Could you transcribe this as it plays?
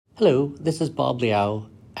Hello, this is Bob Liao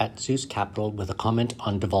at Zeus Capital with a comment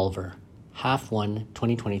on Devolver, Half 1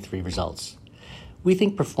 2023 results. We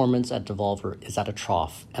think performance at Devolver is at a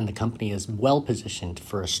trough and the company is well positioned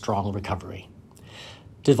for a strong recovery.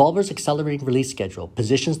 Devolver's accelerating release schedule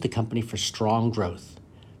positions the company for strong growth.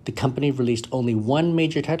 The company released only one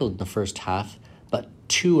major title in the first half, but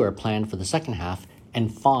 2 are planned for the second half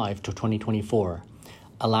and 5 to 2024,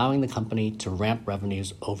 allowing the company to ramp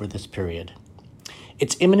revenues over this period.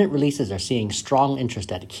 Its imminent releases are seeing strong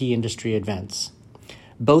interest at key industry events.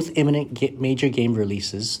 Both imminent major game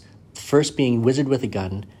releases, the first being Wizard with a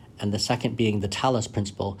Gun and the second being the Talos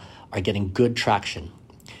Principle, are getting good traction.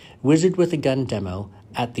 Wizard with a Gun demo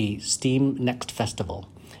at the Steam Next Festival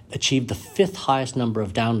achieved the 5th highest number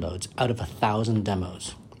of downloads out of 1,000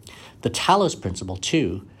 demos. The Talos Principle,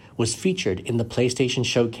 too, was featured in the PlayStation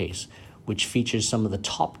Showcase, which features some of the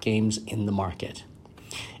top games in the market.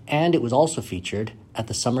 And it was also featured at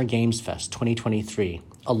the Summer Games Fest 2023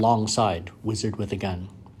 alongside Wizard with a Gun.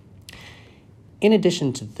 In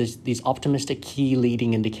addition to these optimistic key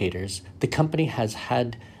leading indicators, the company has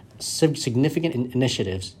had significant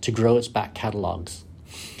initiatives to grow its back catalogs.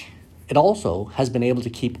 It also has been able to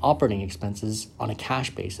keep operating expenses on a cash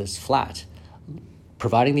basis flat,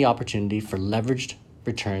 providing the opportunity for leveraged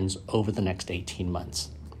returns over the next 18 months.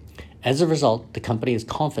 As a result, the company is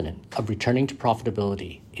confident of returning to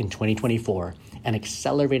profitability in 2024 and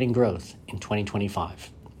accelerating growth in 2025.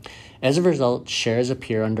 As a result, shares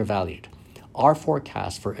appear undervalued. Our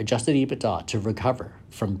forecast for adjusted EBITDA to recover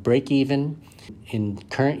from break-even in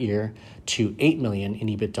current year to $8 million in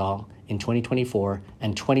EBITDA in 2024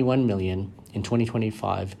 and $21 million in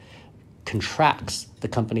 2025 contracts the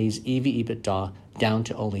company's EV/EBITDA down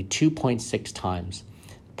to only 2.6 times,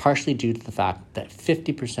 partially due to the fact that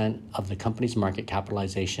 50% of the company's market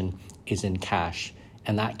capitalization is in cash,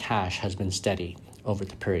 and that cash has been steady over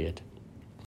the period.